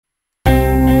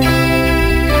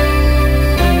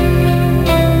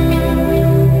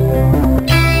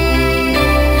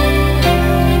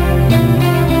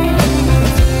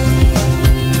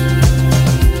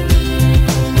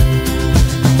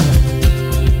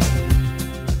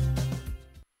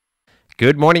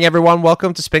Good morning, everyone.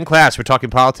 Welcome to Spin Class. We're talking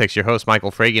politics. Your host,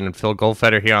 Michael Fragin and Phil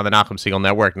Goldfeder here on the Nachum Segal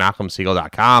Network,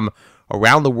 NachumSegal.com.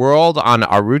 Around the world on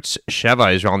Arutz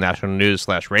Sheva, Israel National News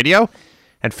 /radio.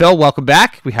 And Phil, welcome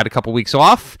back. We had a couple weeks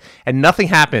off, and nothing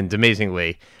happened,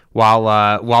 amazingly,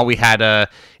 while we had a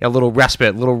little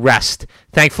respite, a little rest.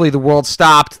 Thankfully, the world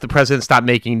stopped. The president stopped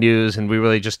making news, and we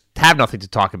really just have nothing to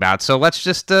talk about. So let's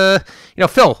just,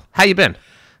 Phil, how you been?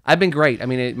 I've been great. I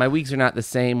mean, my weeks are not the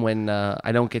same when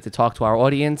I don't get to talk to our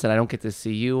audience and I don't get to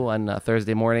see you on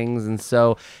Thursday mornings. And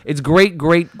so it's great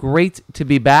to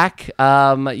be back.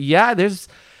 There's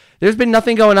been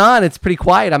nothing going on. It's pretty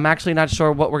quiet. I'm actually not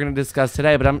sure what we're going to discuss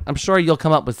today, but I'm sure you'll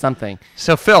come up with something.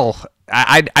 So, Phil,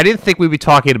 I didn't think we'd be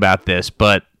talking about this,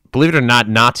 but believe it or not,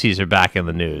 Nazis are back in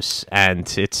the news. And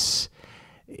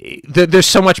there's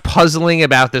so much puzzling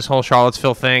about this whole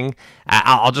Charlottesville thing.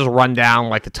 I'll just run down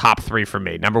like the top three for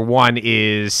me. Number one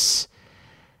is,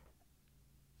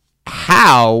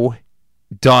 how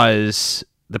does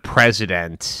the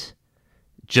president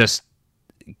just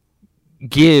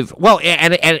give, well,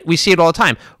 and we see it all the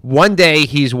time. One day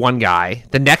he's one guy,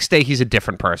 the next day he's a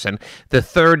different person, the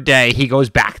third day he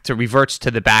goes back to, reverts to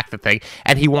the back of the thing,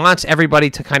 and he wants everybody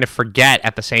to kind of forget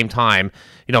at the same time,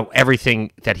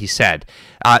 everything that he said.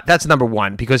 That's number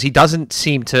one, because he doesn't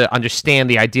seem to understand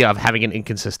the idea of having an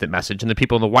inconsistent message, and the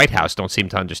people in the White House don't seem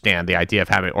to understand the idea of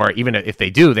having, or even if they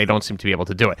do, they don't seem to be able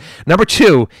to do it. Number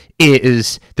two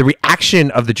is the reaction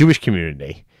of the Jewish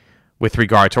community with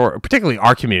regard to, or particularly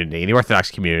our community, the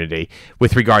Orthodox community,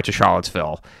 with regard to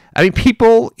Charlottesville. I mean,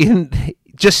 people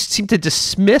just seem to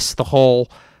dismiss the whole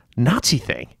Nazi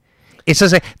thing. It's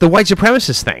just like the white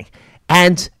supremacist thing.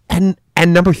 And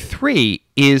number three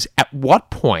is, at what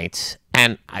point,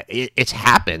 and it's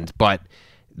happened, but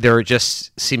there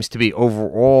just seems to be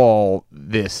overall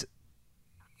this,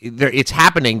 it's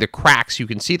happening, the cracks, you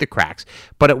can see the cracks,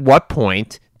 but at what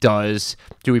point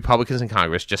do Republicans in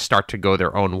Congress just start to go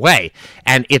their own way?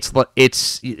 And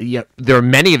there are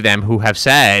many of them who have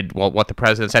said, well, what the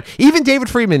president said. Even David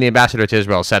Friedman, the ambassador to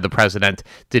Israel, said the president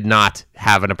did not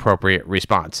have an appropriate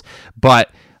response. But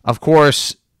of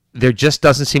course, there just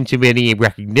doesn't seem to be any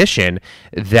recognition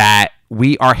that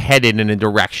we are headed in a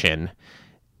direction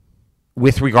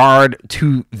with regard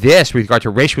to this, with regard to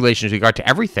race relations, with regard to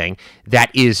everything, that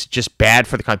is just bad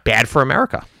for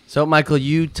America. So, Michael,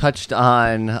 you touched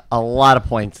on a lot of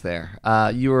points there.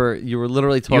 You were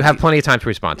literally talking. You have plenty of time to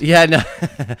respond. Yeah, no,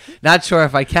 not sure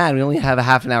if I can. We only have a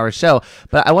half an hour show,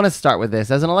 but I want to start with this.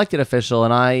 As an elected official,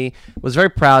 and I was very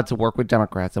proud to work with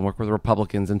Democrats and work with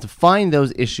Republicans, and to find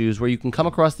those issues where you can come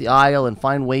across the aisle and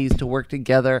find ways to work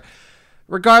together,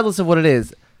 regardless of what it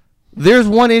is. There's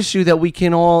one issue that we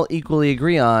can all equally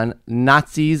agree on.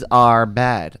 Nazis are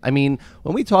bad. I mean,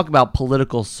 when we talk about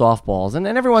political softballs, and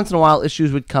every once in a while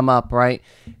issues would come up, right,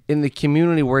 in the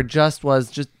community where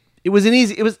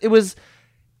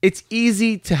it's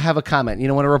easy to have a comment.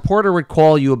 When a reporter would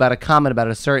call you about a comment about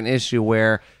a certain issue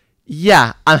where,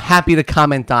 yeah, I'm happy to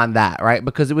comment on that, right?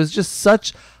 Because it was just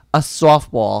such a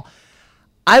softball.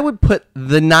 I would put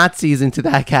the Nazis into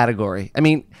that category. I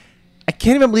mean, I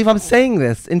can't even believe I'm saying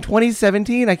this. In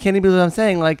 2017, I can't even believe I'm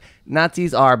saying,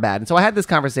 Nazis are bad. And so I had this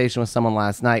conversation with someone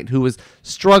last night who was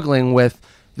struggling with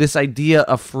this idea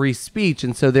of free speech.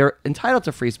 And so they're entitled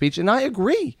to free speech. And I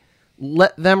agree.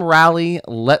 Let them rally.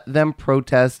 Let them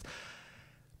protest.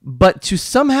 But to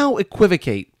somehow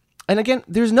equivocate. And again,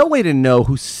 there's no way to know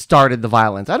who started the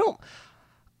violence.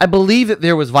 I believe that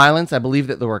there was violence. I believe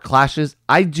that there were clashes.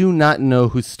 I do not know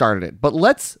who started it. But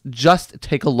let's just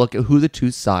take a look at who the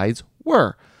two sides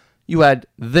were. You had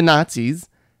the Nazis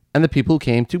and the people who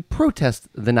came to protest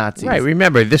the Nazis. Right.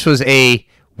 Remember, this was a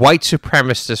white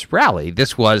supremacist rally.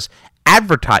 This was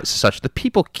advertised as such. The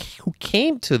people who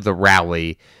came to the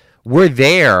rally were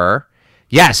there.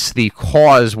 Yes, the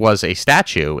cause was a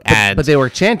statue, but they were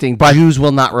chanting, Jews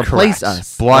will not replace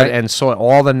us. Blood and soil,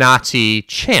 all the Nazi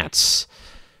chants.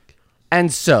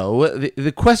 And so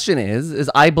the question is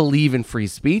I believe in free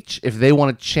speech. If they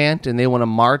want to chant and they want to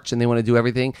march and they want to do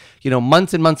everything,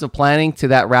 months and months of planning to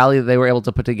that rally that they were able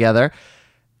to put together,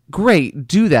 great,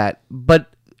 do that. But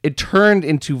it turned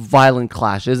into violent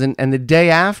clashes. And the day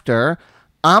after,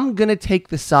 I'm going to take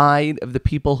the side of the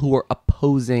people who are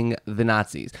opposing the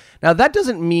Nazis. Now, that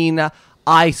doesn't mean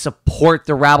I support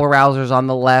the rabble-rousers on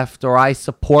the left, or I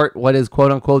support what is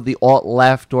quote-unquote the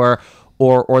alt-left, or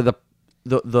the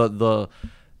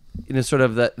sort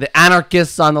of the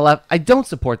anarchists on the left. I don't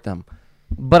support them.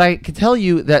 But I can tell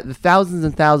you that the thousands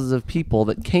and thousands of people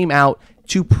that came out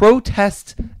to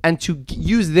protest and to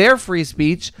use their free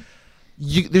speech,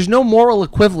 there's no moral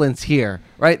equivalence here,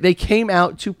 right? They came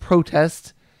out to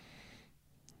protest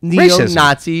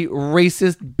neo-Nazi,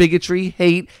 racist, bigotry,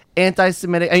 hate,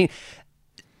 anti-Semitic. I mean,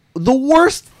 the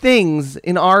worst things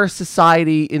in our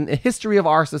society, in the history of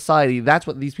our society, that's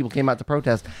what these people came out to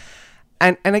protest.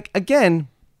 And again,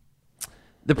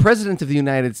 the president of the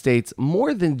United States,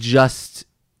 more than just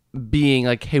being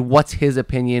like, hey, what's his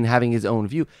opinion, having his own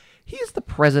view, he is the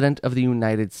president of the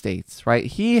United States, right?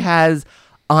 He has,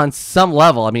 on some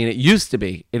level, I mean, it used to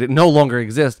be, it no longer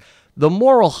exists, the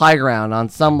moral high ground on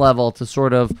some level to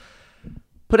sort of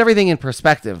put everything in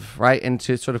perspective, right? And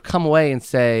to sort of come away and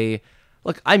say,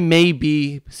 look, I may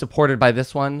be supported by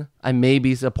this one, I may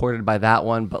be supported by that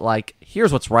one, but like,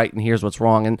 here's what's right and here's what's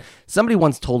wrong. And somebody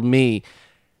once told me,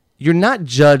 you're not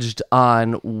judged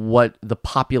on what the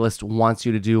populist wants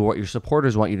you to do or what your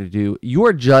supporters want you to do. You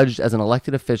are judged as an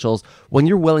elected officials when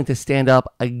you're willing to stand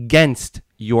up against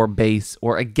your base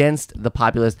or against the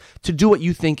populace to do what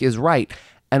you think is right.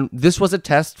 And this was a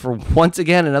test for, once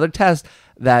again, another test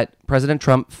that President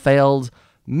Trump failed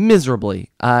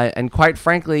miserably. And quite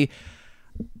frankly,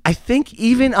 I think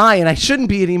even and I shouldn't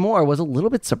be anymore, was a little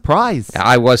bit surprised.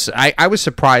 I was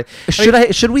surprised.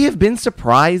 Should we have been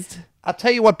surprised? I'll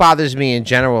tell you what bothers me in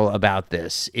general about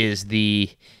this is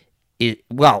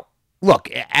well, look,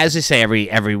 as I say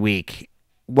every week,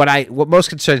 what most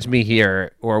concerns me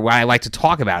here, or what I like to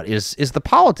talk about, is the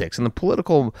politics and the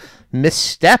political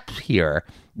misstep here,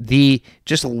 the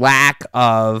just lack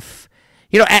of,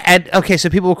 and okay, so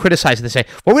people will criticize it and say,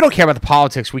 well, we don't care about the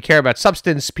politics, we care about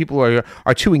substance. People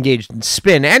are too engaged in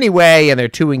spin anyway, and they're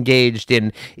too engaged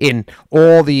in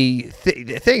all the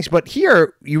things. But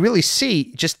here, you really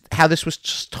see just how this was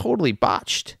just totally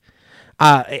botched.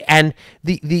 And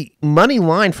the money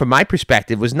line, from my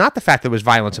perspective, was not the fact there was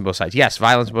violence on both sides. Yes,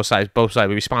 violence on both sides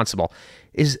were responsible.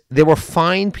 Is there were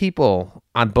fine people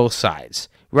on both sides,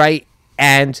 right?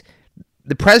 And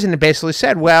the president basically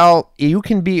said, well, you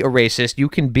can be a racist, you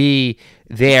can be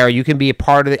there, you can be a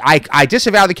part of I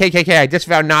disavow the KKK, I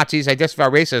disavow Nazis, I disavow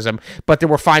racism, but there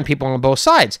were fine people on both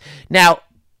sides. Now,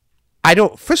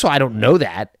 first of all, I don't know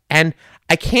that, and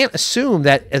I can't assume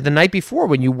that the night before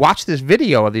when you watch this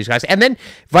video of these guys, and then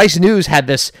Vice News had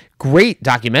this great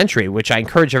documentary, which I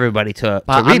encourage everybody to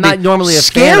read. I'm not normally a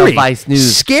fan of Vice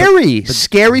News.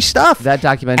 Scary stuff. That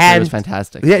documentary was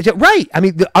fantastic. Yeah, right. I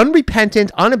mean, the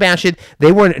unrepentant, unabashed,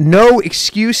 they were no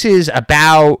excuses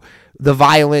about the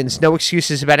violence, no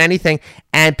excuses about anything,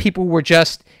 and people were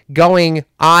just going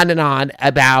on and on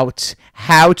about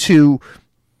how to,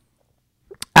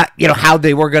 how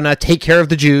they were going to take care of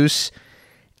the Jews.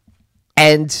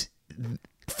 And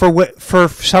for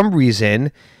some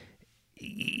reason,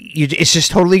 it's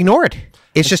just totally ignored.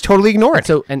 It's just totally ignored.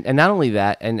 So, and not only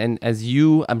that, and as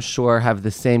you, I'm sure, have the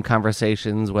same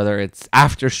conversations, whether it's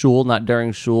after shul, not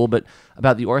during shul, but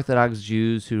about the Orthodox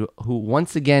Jews who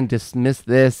once again dismiss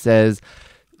this as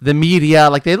the media,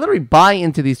 like they literally buy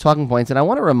into these talking points. And I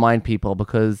want to remind people,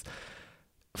 because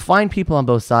fine people on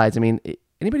both sides. I mean,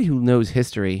 anybody who knows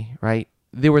history, right?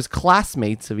 There was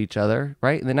classmates of each other,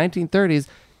 right? In the 1930s,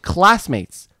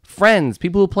 classmates, friends,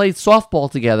 people who played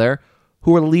softball together,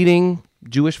 who were leading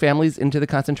Jewish families into the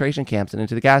concentration camps and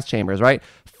into the gas chambers, right?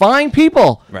 Fine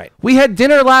people. Right. We had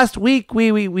dinner last week. We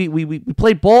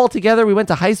played ball together. We went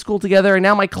to high school together, and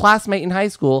now my classmate in high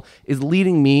school is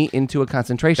leading me into a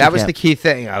concentration camp. That was the key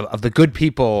thing of the good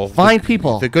people. Fine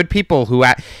people. The good people who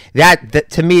that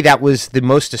to me, that was the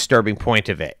most disturbing point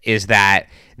of it, is that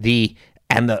the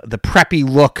preppy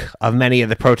look of many of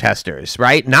the protesters,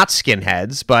 right? Not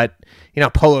skinheads, but,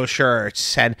 polo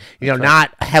shirts and,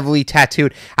 not heavily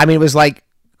tattooed. I mean, it was like,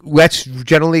 that's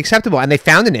generally acceptable. And they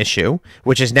found an issue,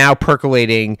 which is now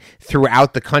percolating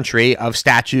throughout the country, of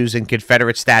statues and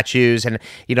Confederate statues. And,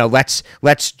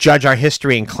 let's judge our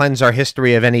history and cleanse our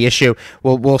history of any issue.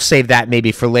 We'll save that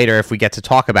maybe for later if we get to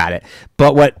talk about it.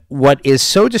 But what is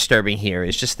so disturbing here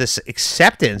is just this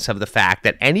acceptance of the fact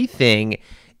that anything,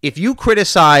 if you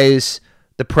criticize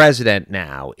the president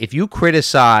now, if you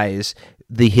criticize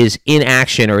his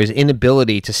inaction or his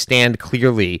inability to stand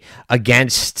clearly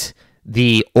against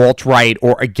the alt-right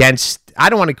or against, I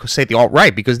don't want to say the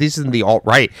alt-right, because this isn't the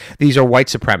alt-right. These are white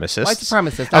supremacists. White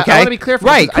supremacists. Okay? I want to be clear for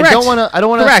right, this. I don't want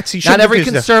to. Correct. Not every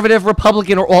conservative,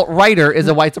 Republican, or alt-righter is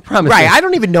a white supremacist. Right. I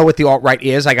don't even know what the alt-right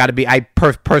is.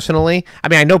 Personally, I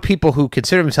mean, I know people who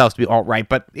consider themselves to be alt-right,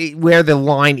 but where the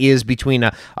line is between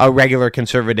a regular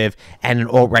conservative and an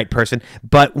alt-right person.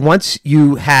 But once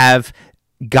you have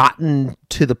gotten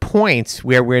to the point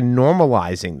where we're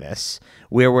normalizing this,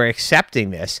 where we're accepting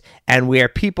this, and where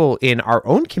people in our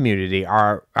own community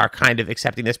are kind of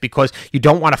accepting this, because you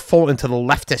don't want to fall into the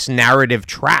leftist narrative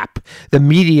trap, the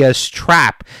media's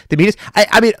trap.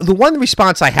 I mean, the one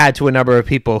response I had to a number of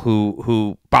people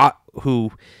who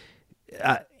who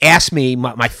asked me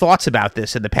my thoughts about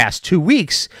this in the past 2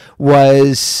 weeks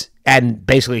was, and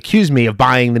basically accused me of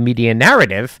buying the media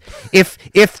narrative. If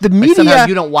the media, somehow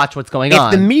you don't watch what's going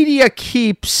on. If the media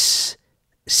keeps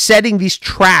setting these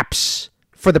traps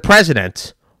for the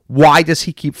president, why does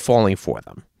he keep falling for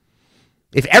them?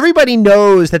 If everybody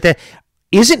knows that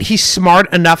isn't he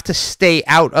smart enough to stay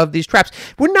out of these traps?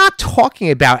 We're not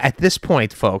talking about, at this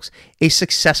point, folks, a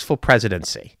successful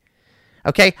presidency.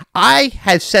 Okay, I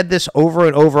have said this over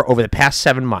and over the past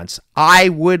 7 months. I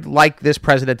would like this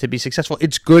president to be successful.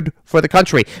 It's good for the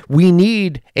country. We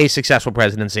need a successful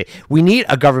presidency. We need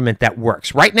a government that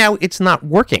works. Right now, it's not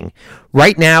working.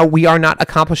 Right now, we are not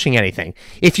accomplishing anything.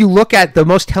 If you look at the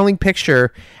most telling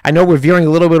picture, I know we're veering a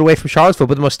little bit away from Charlottesville,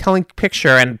 but the most telling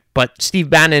picture, but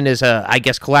Steve Bannon is, I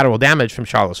guess, collateral damage from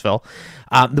Charlottesville.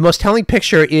 The most telling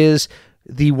picture is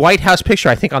the White House picture,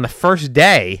 I think, on the first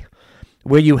day,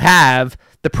 where you have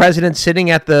the president sitting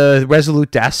at the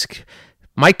Resolute desk,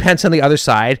 Mike Pence on the other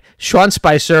side, Sean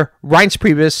Spicer, Reince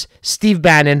Priebus, Steve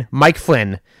Bannon, Mike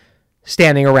Flynn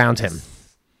standing around him.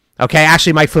 Okay,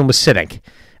 actually, Mike Flynn was sitting.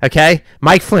 Okay,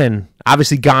 Mike Flynn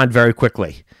obviously gone very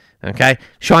quickly. Okay,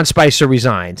 Sean Spicer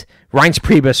resigned, Reince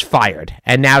Priebus fired,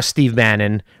 and now Steve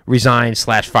Bannon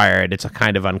resigned/fired. It's a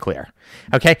kind of unclear.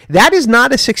 Okay, that is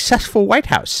not a successful White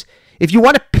House. If you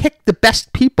want to pick the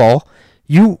best people,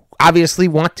 you obviously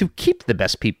want to keep the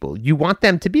best people. You want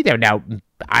them to be there. Now,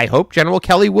 I hope General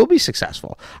Kelly will be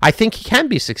successful. I think he can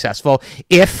be successful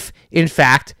if, in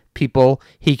fact,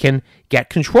 he can get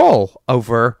control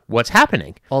over what's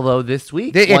happening. Although this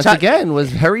week, once again,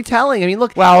 was very telling. I mean,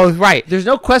 look. Well, right. There's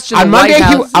no question. On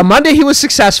Monday, he was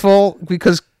successful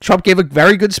because Trump gave a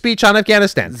very good speech on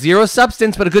Afghanistan. Zero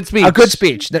substance, but a good speech. A good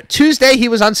speech. Tuesday, he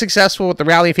was unsuccessul with the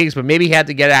rally in Phoenix, but maybe he had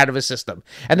to get it out of his system.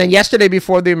 And then yesterday,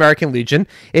 before the American Legion,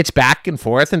 it's back and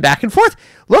forth and back and forth.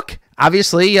 Look,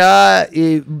 obviously,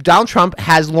 Donald Trump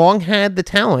has long had the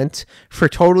talent for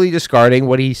totally discarding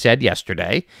what he said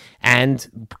yesterday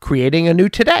and creating a new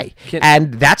today.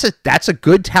 And that's a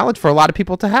good talent for a lot of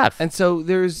people to have. And so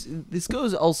this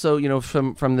goes also,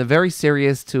 from the very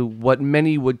serious to what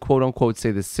many would quote unquote say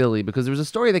the silly, because there was a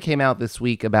story that came out this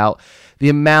week about the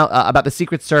amount about the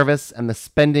Secret Service and the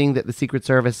spending that the Secret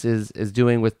Service is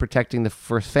doing with protecting the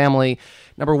first family.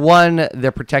 Number one,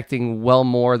 they're protecting well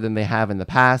more than they have in the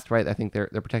past, right? I think they're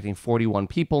protecting 41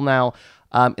 people now.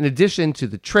 In addition to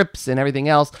the trips and everything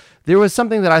else, there was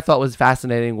something that I thought was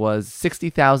fascinating was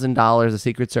 $60,000 the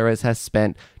Secret Service has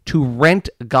spent to rent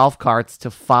golf carts to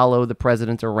follow the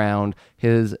president around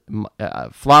his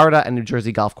Florida and New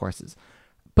Jersey golf courses.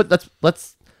 But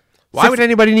Why would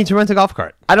anybody need to rent a golf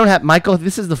cart? I don't have, Michael,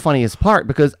 this is the funniest part,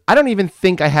 because I don't even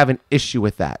think I have an issue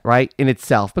with that, right, in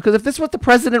itself. Because if this is what the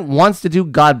president wants to do,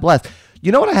 God bless.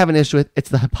 You know what I have an issue with? It's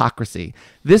the hypocrisy.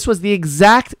 This was the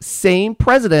exact same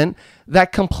president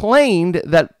that complained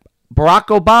that Barack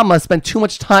Obama spent too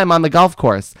much time on the golf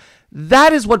course.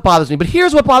 That is what bothers me. But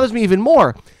here's what bothers me even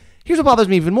more.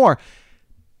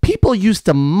 People used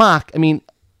to mock. I mean,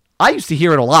 I used to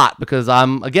hear it a lot because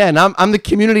I'm the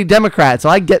community Democrat, so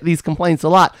I get these complaints a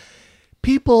lot.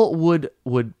 People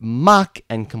would mock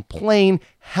and complain.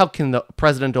 How can the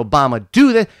President Obama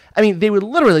do this? I mean, they would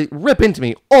literally rip into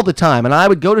me all the time. And I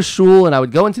would go to shul and I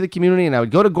would go into the community and I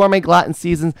would go to gourmet glutton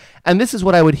seasons. And this is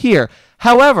what I would hear.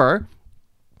 However,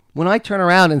 when I turn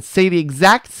around and say the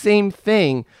exact same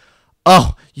thing,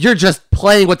 oh, you're just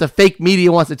playing what the fake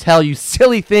media wants to tell you,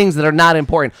 silly things that are not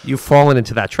important. You've fallen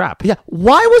into that trap. Yeah.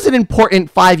 Why was it important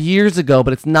 5 years ago,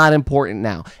 but it's not important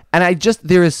now? And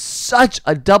there is such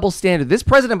a double standard. This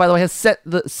president, by the way, has set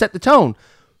the tone.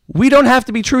 We don't have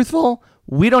to be truthful.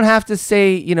 We don't have to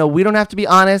say, we don't have to be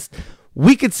honest.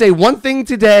 We could say one thing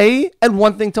today and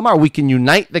one thing tomorrow. We can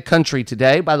unite the country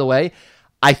today. By the way,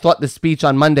 I thought the speech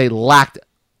on Monday lacked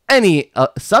any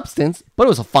substance, but it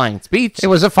was a fine speech. It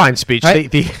was a fine speech.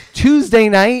 Right? Tuesday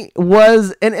night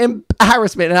was an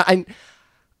embarrassment. And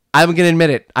I'm going to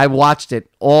admit it. I watched it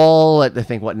all at,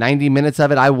 90 minutes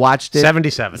of it. I watched it.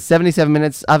 77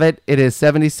 minutes of it. It is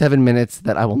 77 minutes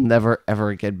that I will never,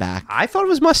 ever get back. I thought it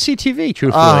was must-see TV,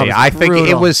 truthfully. I think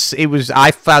it was,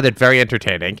 I found it very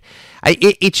entertaining.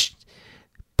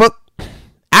 But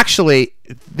actually,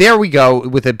 there we go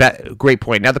with a great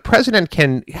point. Now, the president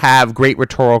can have great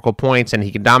rhetorical points, and he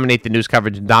can dominate the news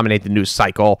coverage and dominate the news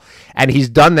cycle, and he's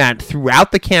done that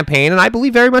throughout the campaign, and I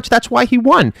believe very much that's why he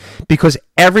won, because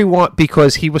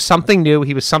he was something new,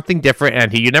 he was something different,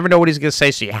 and you never know what he's going to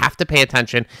say, so you have to pay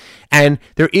attention, and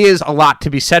there is a lot to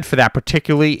be said for that,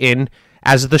 particularly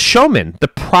as the showman. The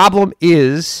problem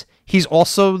is he's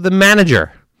also the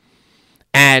manager.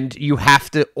 And you have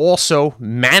to also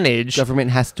manage.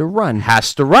 Government has to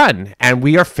run. And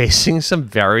we are facing some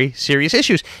very serious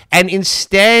issues. And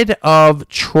instead of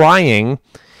trying,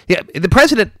 the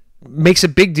president makes a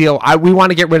big deal. We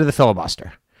want to get rid of the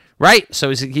filibuster. Right? So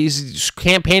he's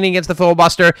campaigning against the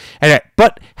filibuster.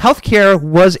 But healthcare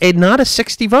was not a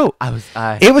 60 vote.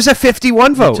 It was a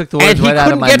 51 vote. Took the words and he right out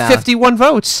of couldn't my get mouth. 51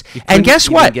 votes. And guess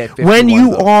what? When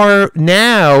you are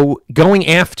now going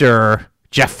after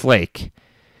Jeff Flake,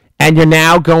 and you're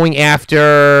now going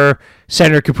after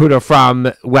Senator Caputo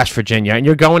from West Virginia, and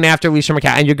you're going after Lisa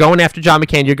McCann, and you're going after John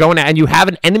McCain, and you have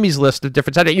an enemies list of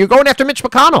different senators, you're going after Mitch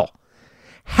McConnell.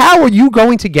 How are you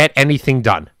going to get anything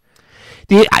done?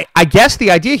 I guess the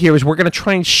idea here is we're going to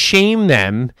try and shame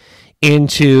them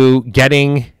into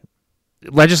getting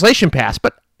legislation passed.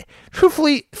 But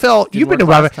truthfully, Phil, you've been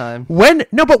around it.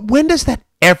 When does that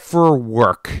ever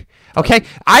work? Okay,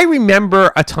 I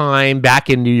remember a time back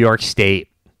in New York State,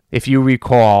 if you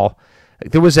recall,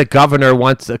 there was a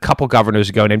couple governors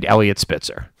ago named Eliot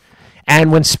Spitzer.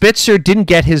 And when Spitzer didn't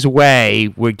get his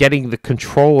way with getting the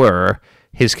controller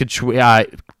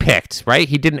picked, right?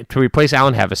 He didn't, to replace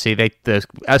Alan Hevesy. The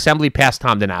assembly passed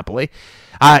Tom DiNapoli.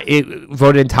 It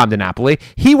voted in Tom DiNapoli.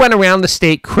 He went around the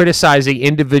state criticizing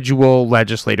individual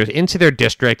legislators into their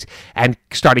district and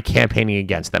started campaigning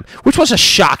against them, which was a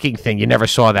shocking thing. You never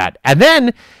saw that. And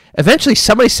then eventually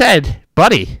somebody said,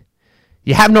 buddy,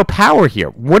 you have no power here.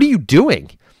 What are you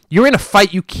doing? You're in a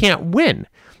fight you can't win.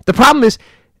 The problem is,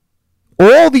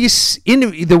 all these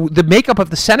the makeup of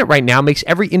the Senate right now makes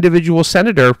every individual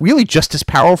senator really just as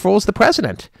powerful as the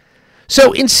president.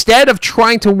 So instead of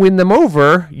trying to win them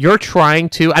over, you're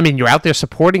you're out there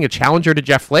supporting a challenger to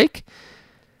Jeff Flake.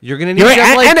 You're going to need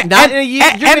Jeff Flake not in a year.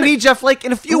 You're going to need Jeff Flake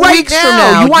in a few weeks from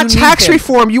now. You want tax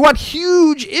reform. You want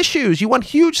huge issues. You want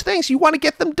huge things. You want to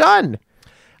get them done.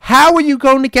 How are you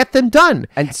going to get them done?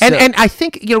 And I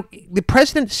think, the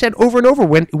president said over and over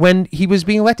when he was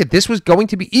being elected, this was going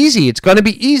to be easy. It's going to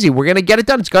be easy. We're going to get it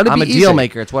done. It's going to be easy. I'm a deal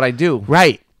maker. It's what I do.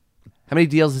 Right. How many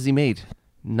deals has he made?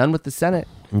 None with the Senate.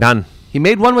 None. He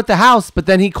made one with the House, but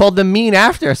then he called them mean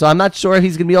after, so I'm not sure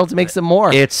he's going to be able to make some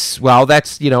more. That's,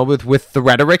 with the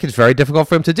rhetoric, it's very difficult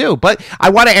for him to do. But I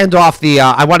want to end off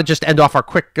our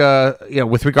quick,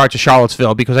 with regard to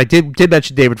Charlottesville, because I did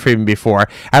mention David Friedman before,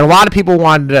 and a lot of people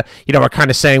wanted to, are kind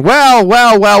of saying,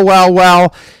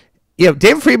 well.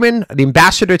 David Friedman, the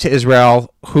ambassador to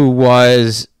Israel, who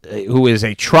is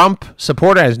a Trump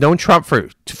supporter, has known Trump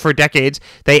for decades.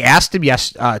 They asked him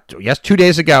 2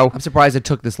 days ago. I'm surprised it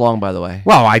took this long, by the way.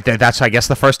 Well, that's, I guess,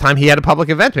 the first time he had a public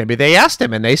event. Maybe they asked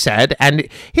him, and they said, and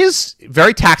he's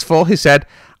very tactful. He said,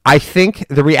 I think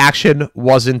the reaction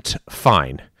wasn't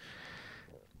fine.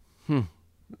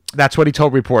 That's what he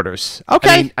told reporters.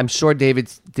 Okay. I'm sure David,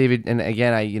 and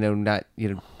again,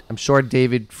 I'm sure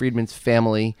David Friedman's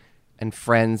family and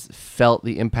friends felt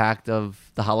the impact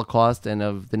of the Holocaust and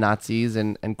of the Nazis,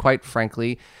 and quite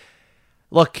frankly,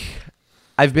 look,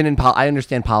 I've been I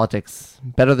understand politics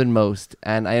better than most,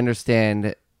 and I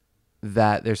understand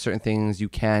that there's certain things you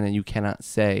can and you cannot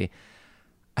say.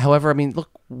 However,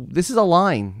 look, this is a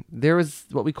line. There is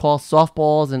what we call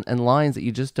softballs and lines that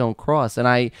you just don't cross.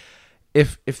 And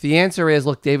if the answer is,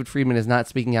 look, David Friedman is not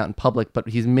speaking out in public, but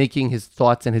he's making his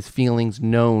thoughts and his feelings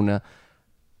known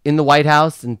in the White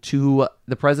House and to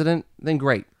the president, then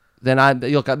great. Then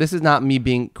look, this is not me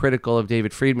being critical of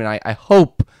David Friedman. I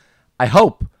hope,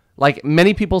 like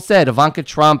many people said, Ivanka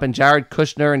Trump and Jared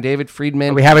Kushner and David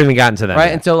Friedman. We haven't even gotten to that, right?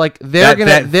 Yet. And so, like,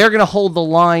 they're gonna hold the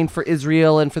line for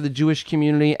Israel and for the Jewish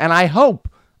community, and I hope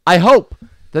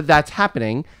that that's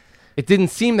happening. It didn't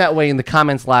seem that way in the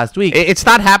comments last week. It's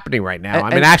not happening right now.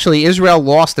 Actually, Israel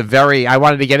lost I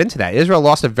wanted to get into that. Israel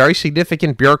lost a very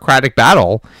significant bureaucratic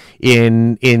battle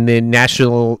in the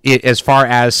national, as far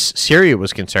as Syria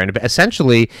was concerned. But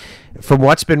essentially, from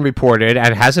what's been reported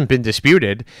and hasn't been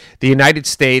disputed, the United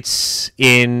States,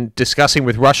 in discussing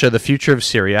with Russia the future of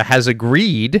Syria, has not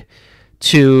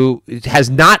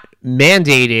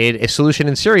mandated a solution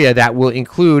in Syria that will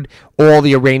include all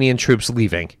the Iranian troops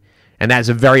leaving. And that is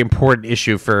a very important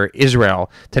issue for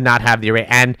Israel to not have the Iran.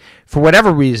 And for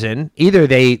whatever reason, either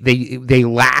they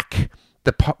lack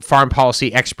the foreign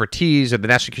policy expertise or the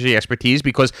national security expertise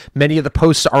because many of the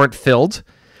posts aren't filled.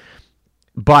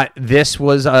 But this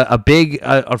was a big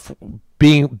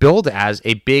being billed as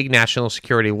a big national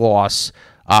security loss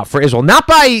for Israel. Not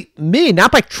by me,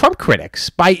 not by Trump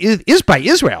critics, by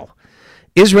Israel.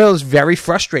 Israel is very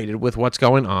frustrated with what's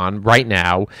going on right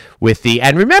now with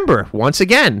and remember, once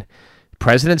again, the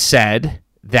president said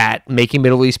that making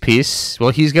Middle East peace, well,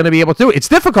 he's going to be able to do it. It's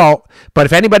difficult, but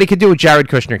if anybody can do it, Jared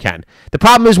Kushner can. The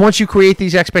problem is once you create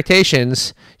these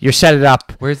expectations, you're setting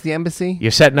up. Where's the embassy?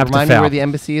 You're setting up Remind to fail. me where the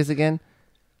embassy is again.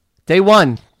 Day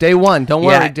one. Don't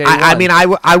worry. Day one. I mean,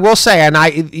 I will say, and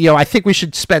I think we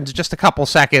should spend just a couple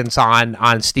seconds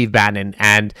on Steve Bannon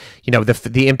and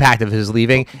the impact of his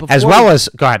leaving, as well as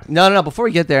go ahead. No. Before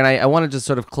we get there, and I want to just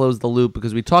sort of close the loop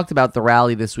because we talked about the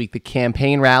rally this week, the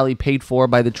campaign rally paid for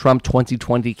by the Trump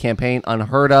 2020 campaign,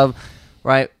 unheard of,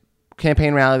 right?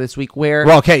 Campaign rally this week where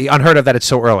Unheard of that it's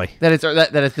so early. That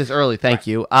it's this early. Thank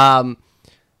you.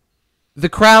 The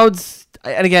crowds,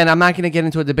 and again, I'm not going to get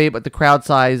into a debate, but the crowd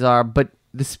size but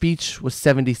the speech was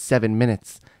 77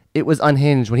 minutes. It was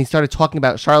unhinged. When he started talking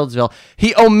about Charlottesville,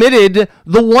 he omitted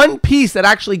the one piece that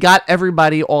actually got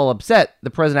everybody all upset. The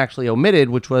president actually omitted,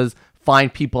 which was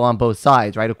find people on both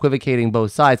sides, right? Equivocating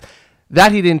both sides.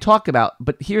 That he didn't talk about.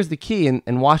 But here's the key,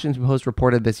 and Washington Post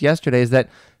reported this yesterday, is that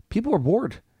people were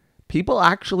bored. People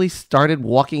actually started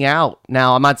walking out.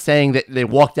 Now, I'm not saying that they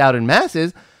walked out in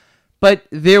masses, but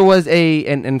there was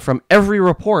and from every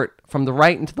report, from the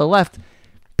right and to the left,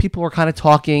 people were kind of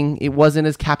talking. It wasn't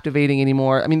as captivating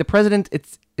anymore. I mean, the president,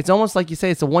 it's almost like you say,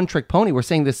 it's a one-trick pony. We're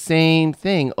saying the same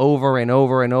thing over and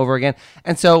over and over again.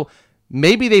 And so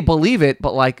maybe they believe it,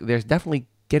 but there's definitely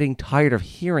getting tired of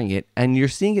hearing it. And you're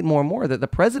seeing it more and more that the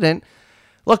president,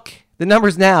 look, the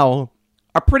numbers now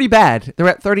are pretty bad. They're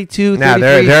at 32,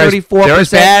 33, 34%.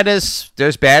 They're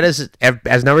as bad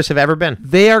as numbers have ever been.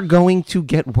 They are going to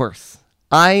get worse.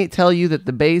 I tell you that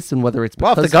the base, and whether it's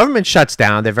if the government shuts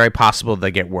down, they're very possible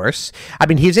they get worse. I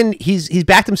mean, he's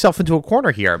backed himself into a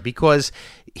corner here because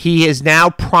he has now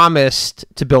promised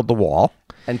to build the wall,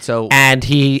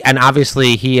 and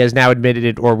obviously he has now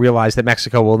admitted or realized that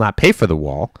Mexico will not pay for the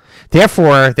wall.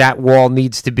 Therefore, that wall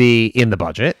needs to be in the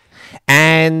budget,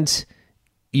 and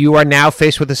you are now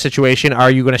faced with a situation: are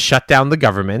you going to shut down the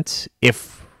government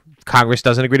if Congress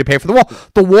doesn't agree to pay for the wall?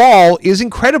 The wall is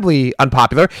incredibly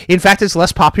unpopular. In fact, it's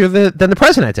less popular than the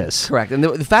president is. Correct. And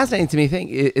the fascinating to me thing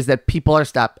is that people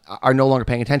are no longer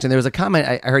paying attention. There was a comment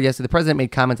I heard yesterday. The president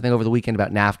made comments, I think, over the weekend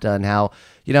about NAFTA and how,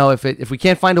 if we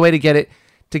can't find a way to get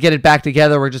it back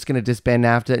together, we're just going to disband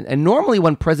NAFTA. And normally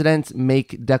when presidents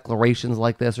make declarations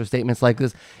like this or statements like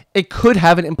this, it could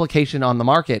have an implication on the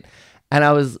market. And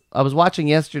I was watching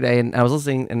yesterday and I was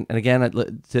listening, and again,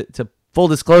 to full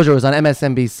disclosure, it was on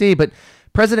MSNBC, but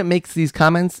president makes these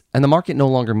comments and the market no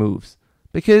longer moves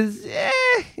because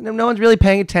no one's really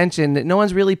paying attention. No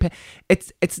one's really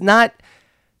it's not,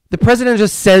 the president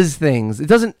just says things. It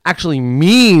doesn't actually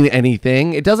mean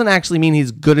anything. It doesn't actually mean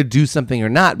he's going to do something or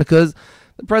not, because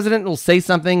the president will say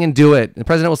something and do it. The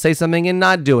president will say something and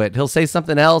not do it. He'll say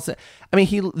something else. I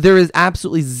mean, there is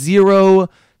absolutely zero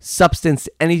substance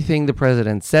to anything the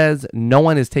president says. No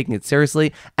one is taking it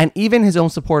seriously, and even his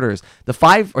own supporters, the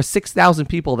 5,000 or 6,000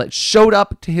 people that showed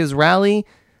up to his rally,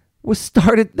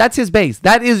 that's his base.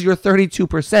 That is your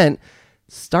 32%.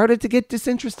 Started to get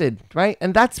disinterested, right?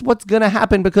 And that's what's going to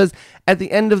happen, because at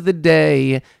the end of the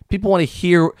day, people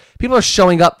are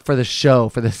showing up for the show,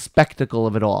 for the spectacle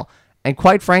of it all. And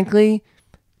quite frankly,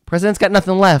 president's got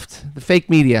nothing left. The fake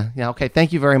media. Yeah, okay,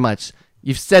 thank you very much.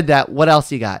 You've said that. What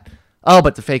else you got? Oh,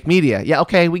 but the fake media. Yeah,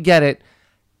 okay, we get it.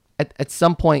 At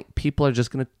some point, people are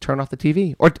just going to turn off the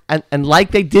TV, and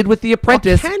like they did with The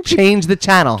Apprentice, change the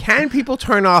channel. Can people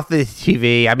turn off the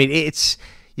TV? I mean,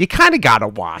 you kind of got to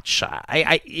watch.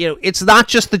 It's not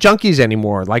just the junkies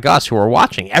anymore, like us, who are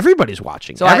watching. Everybody's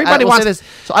watching. So everybody wants this.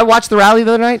 So I watched the rally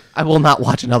the other night. I will not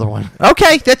watch another one.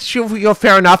 Okay, that's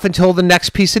fair enough until the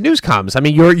next piece of news comes. I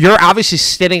mean, you're obviously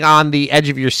sitting on the edge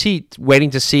of your seat, waiting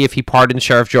to see if he pardons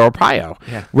Sheriff Joe Arpaio.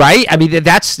 Yeah. Right? I mean,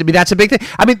 that's a big thing.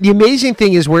 I mean, the amazing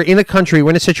thing is we're in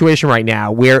a situation right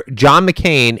now where John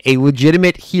McCain, a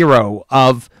legitimate hero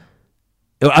of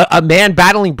a man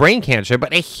battling brain cancer,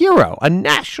 but a hero, a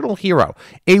national hero,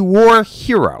 a war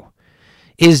hero,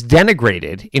 is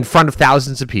denigrated in front of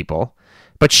thousands of people.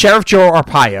 But Sheriff Joe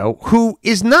Arpaio, who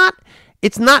is not,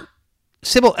 it's not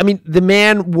civil. I mean, the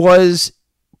man was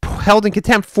held in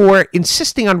contempt for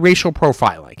insisting on racial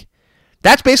profiling.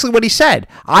 That's basically what he said.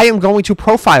 I am going to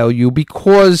profile you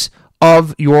because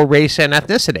of your race and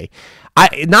ethnicity.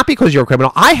 Not because you're a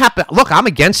criminal. I'm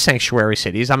against sanctuary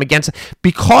cities. I'm against,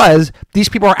 because these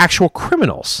people are actual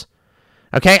criminals.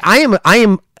 Okay, I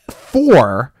am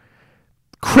for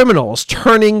criminals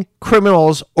turning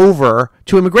criminals over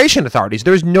to immigration authorities.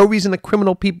 There's no reason that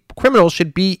criminals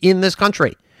should be in this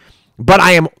country. But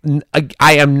I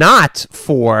am not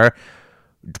for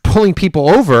pulling people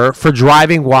over for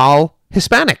driving while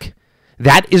Hispanic.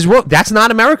 That's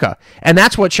not America. And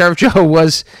that's what Sheriff Joe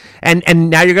was. And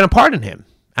now you're going to pardon him.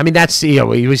 I mean, that's,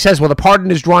 he says, well, the pardon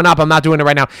is drawn up. I'm not doing it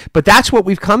right now. But that's what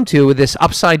we've come to with this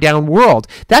upside down world.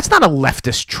 That's not a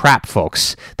leftist trap,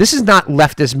 folks. This is not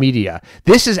leftist media.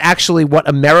 This is actually what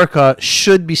America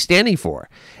should be standing for.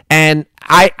 And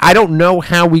I don't know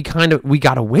how we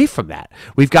got away from that.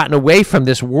 We've gotten away from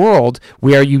this world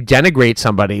where you denigrate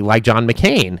somebody like John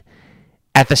McCain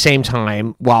at the same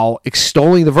time while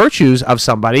extolling the virtues of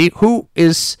somebody who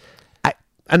is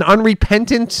an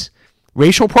unrepentant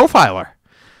racial profiler.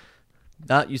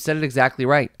 You said it exactly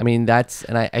right. I mean, I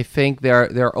think there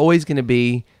are always going to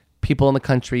be people in the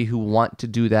country who want to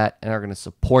do that and are going to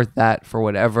support that for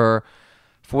whatever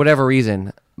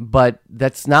reason. But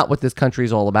that's not what this country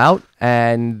is all about.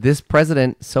 And this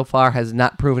president so far has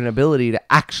not proven an ability to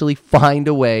actually find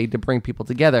a way to bring people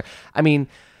together. I mean,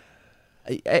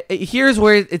 here's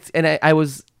where this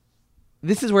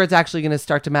is where it's actually going to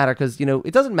start to matter, because,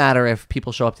 it doesn't matter if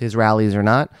people show up to his rallies or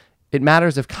not. It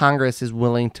matters if Congress is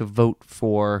willing to vote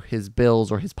for his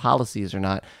bills or his policies or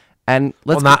not. And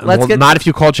not if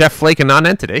you call Jeff Flake a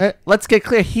non-entity. Let's get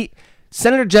clear.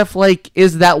 Senator Jeff Flake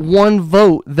is that one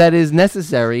vote that is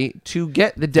necessary to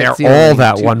get the debt ceiling. They're all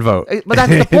that one vote. But that's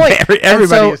the point.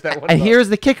 Everybody is that one vote. And here's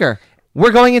the kicker.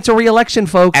 We're going into re-election,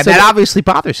 folks. And that obviously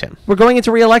bothers him. We're going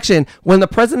into re-election. When the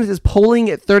president is polling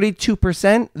at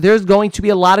 32%, there's going to be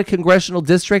a lot of congressional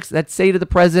districts that say to the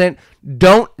president,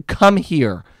 don't come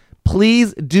here.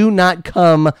 Please do not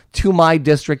come to my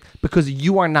district because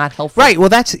you are not helpful. Right. Well,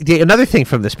 that's another thing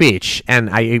from the speech, and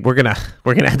we're gonna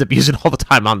end up using all the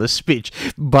time on this speech.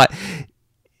 But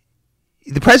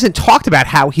the president talked about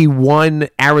how he won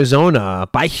Arizona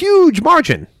by huge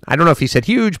margin. I don't know if he said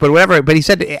huge, but whatever. But he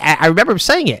said, I remember him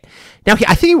saying it. Now,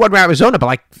 I think he won Arizona by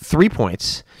like 3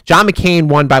 points. John McCain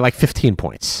won by like 15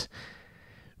 points.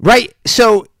 Right.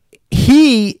 So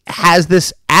he has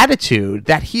this attitude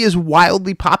that he is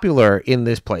wildly popular in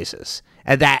these places,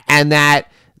 and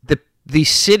that the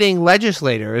sitting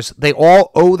legislators, they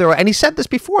all owe and he said this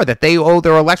before, that they owe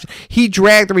their election. He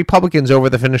dragged the Republicans over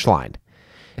the finish line.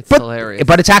 It's hilarious.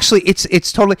 But it's actually it's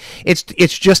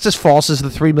just as false as the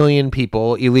 3 million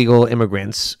people, illegal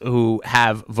immigrants, who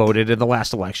have voted in the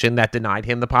last election that denied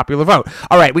him the popular vote.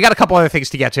 All right, we got a couple other things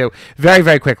to get to very,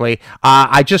 very quickly.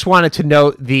 I just wanted to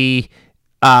note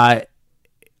a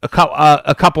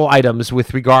couple items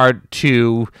with regard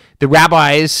to the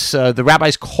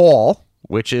rabbi's call,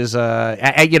 which is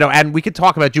and we could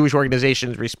talk about Jewish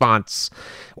organizations' response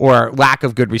or lack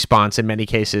of good response in many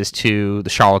cases to the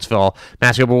Charlottesville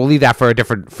massacre, but we'll leave that for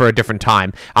a different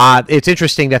time. It's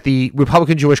interesting that the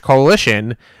Republican Jewish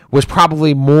Coalition was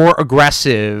probably more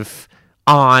aggressive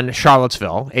on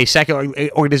Charlottesville, a secular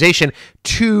organization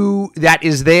that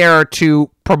is there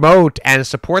to promote and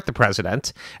support the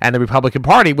president, and the Republican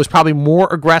Party was probably more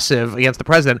aggressive against the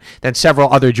president than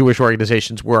several other Jewish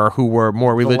organizations who were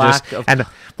more religious. The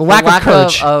lack of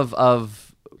courage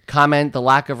of comment, the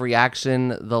lack of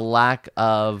reaction, the lack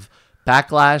of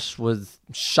backlash was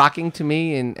shocking to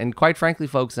me, and quite frankly,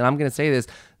 folks, and I'm going to say this,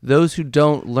 those who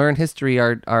don't learn history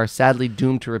are sadly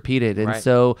doomed to repeat it. And right.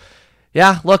 So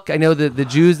yeah, look, I know that the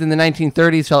Jews in the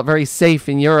 1930s felt very safe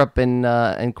in Europe,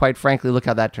 and quite frankly, look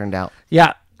how that turned out.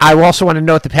 Yeah. I also want to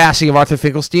note the passing of Arthur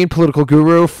Finkelstein, political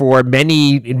guru for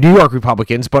many New York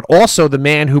Republicans, but also the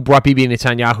man who brought Bibi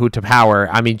Netanyahu to power.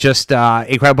 I mean, just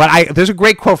incredible. But there's a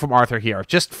great quote from Arthur here,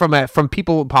 just from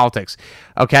people in politics.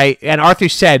 Okay, and Arthur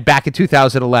said back in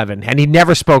 2011, and he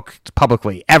never spoke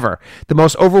publicly ever, the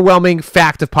most overwhelming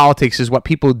fact of politics is what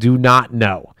people do not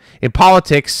know. In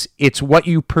politics, it's what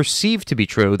you perceive to be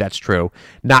true that's true,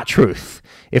 not truth.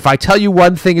 If I tell you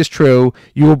one thing is true,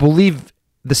 you will believe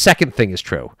the second thing is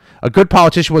true. A good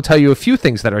politician will tell you a few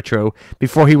things that are true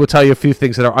before he will tell you a few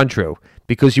things that are untrue,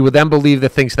 because you will then believe the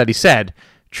things that he said,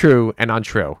 true and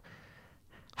untrue.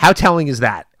 How telling is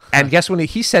that? And guess when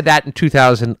he said that in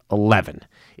 2011.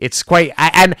 It's quite,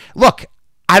 and look,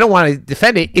 I don't want to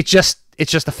defend it. It's just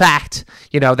a fact.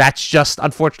 That's just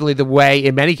unfortunately the way,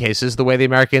 in many cases, the way the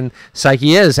American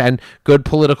psyche is, and good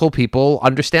political people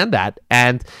understand that.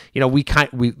 And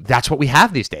that's what we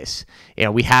have these days.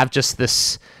 We have just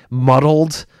this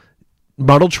muddled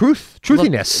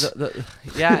truthiness.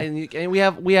 And we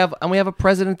have a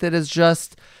president that is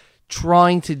just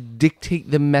trying to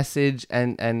dictate the message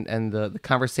and the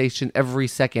conversation every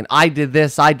second. I did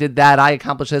this, I did that, I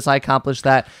accomplished this, I accomplished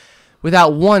that.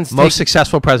 Without once most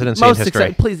successful presidency in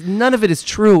history. Please, none of it is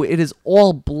true. It is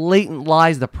all blatant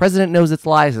lies. The president knows it's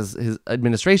lies. His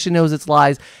administration knows it's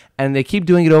lies, and they keep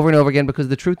doing it over and over again because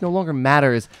the truth no longer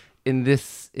matters in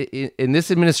this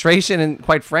administration. And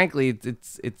quite frankly,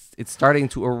 it's starting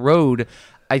to erode,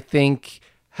 I think,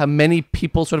 how many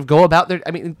people sort of go about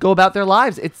their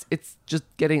lives. It's just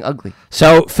getting ugly.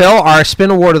 So, Phil, our Spin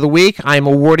Award of the week, I'm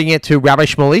awarding it to Rabbi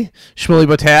Shmuley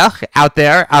Boter out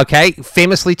there, okay,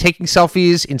 famously taking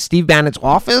selfies in Steve Bannon's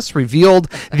office, revealed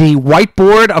the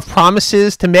whiteboard of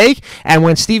promises to make, and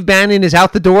when Steve Bannon is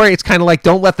out the door, it's kind of like,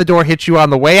 don't let the door hit you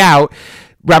on the way out.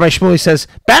 Rabbi Shmuley says,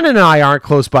 Bannon and I aren't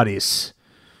close buddies.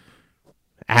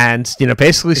 And,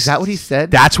 basically... Is that what he said?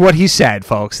 That's what he said,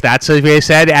 folks. That's what he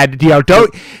said. And,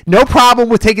 no problem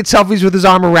with taking selfies with his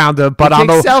arm around him. But on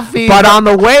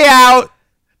the way out,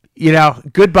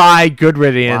 goodbye, good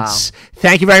riddance. Wow.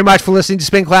 Thank you very much for listening to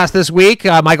Spin Class this week.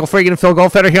 Michael Fragin and Phil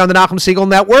Goldfeder here on the Nachum Segal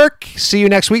Network. See you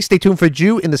next week. Stay tuned for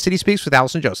Jew in the City Speaks with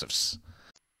Allison Josephs.